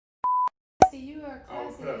classy. You are Oh,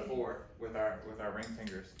 classy. we put up 4 with our ring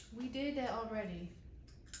fingers. We did that already.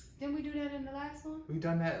 Didn't we do that in the last one? We've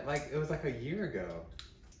done that it was like a year ago.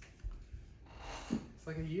 It's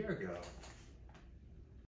like a year ago.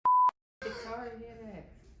 It's hard to hear that.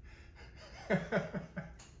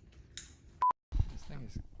 This thing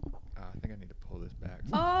is. I think I need to pull this back.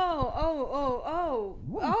 Oh.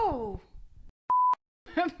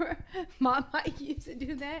 Remember, my mic used to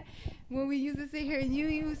do that when we used to sit here and you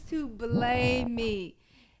used to blame me.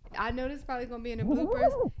 I know this is probably going to be in the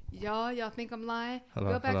bloopers. Y'all think I'm lying?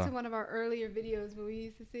 Go back to one of our earlier videos when we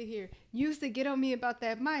used to sit here. You used to get on me about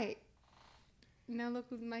that mic. Now look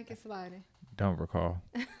whose mic is sliding. Don't recall.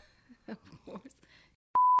 Of course.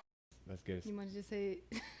 Let's get it. You want to just say,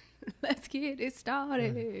 let's get it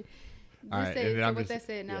started. All right, say and so what that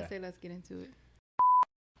said, now say let's get into it.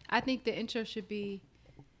 I think the intro should be,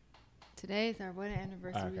 today is our wedding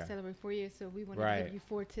anniversary. Okay. We celebrate 4 years, so we want to give you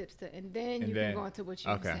 4 tips and then you can go into what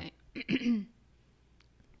you were saying.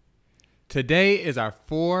 Today is our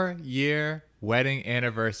 4-year wedding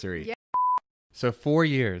anniversary. Yeah. So 4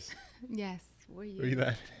 years. Yes, 4 years. What are you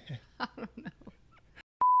laughing at? I don't know.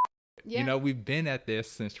 Yeah. You know, we've been at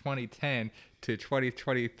this since 2010 to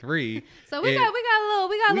 2023. So we got a little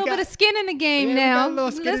bit of skin in the game now. We got a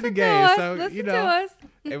little skin in the game. So Listen to us.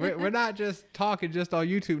 And we're not just talking just on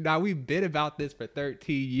YouTube. Now we've been about this for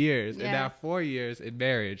 13 years, and now 4 years in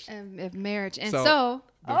marriage. Of marriage, and So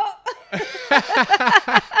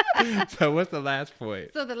what's the last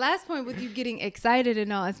point? So the last point with you getting excited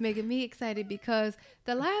and all, it's making me excited because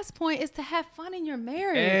the last point is to have fun in your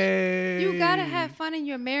marriage. Hey. You gotta have fun in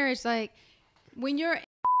your marriage, like when you're.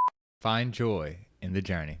 Find joy in the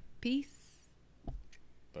journey. Peace.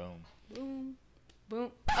 Boom. Boom.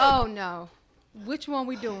 Boom. Oh no. Which one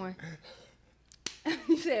we doing?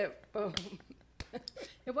 You said boom.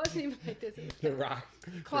 It wasn't even like this. The rock.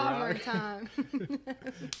 Clobbering time.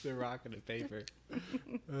 The rock and the paper.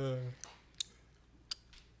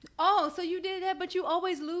 Oh, so you did that, but you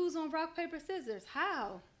always lose on rock, paper, scissors.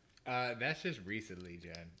 How? That's just recently,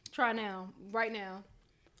 Jen. Try now. Right now.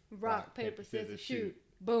 Rock, paper, scissors, shoot.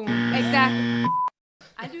 Boom. Exactly.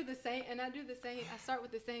 I do the same, and I start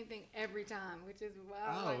with the same thing every time, which is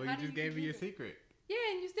wow. Oh, well, you just gave me your secret. Yeah,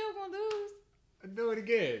 and you still gonna lose. Do it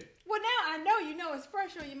again. Well, now I know you know it's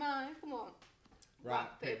fresh on your mind. Come on.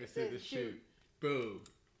 Rock, paper, scissors, shoot. Boom.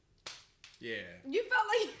 Yeah. You felt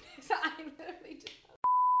like so I literally just.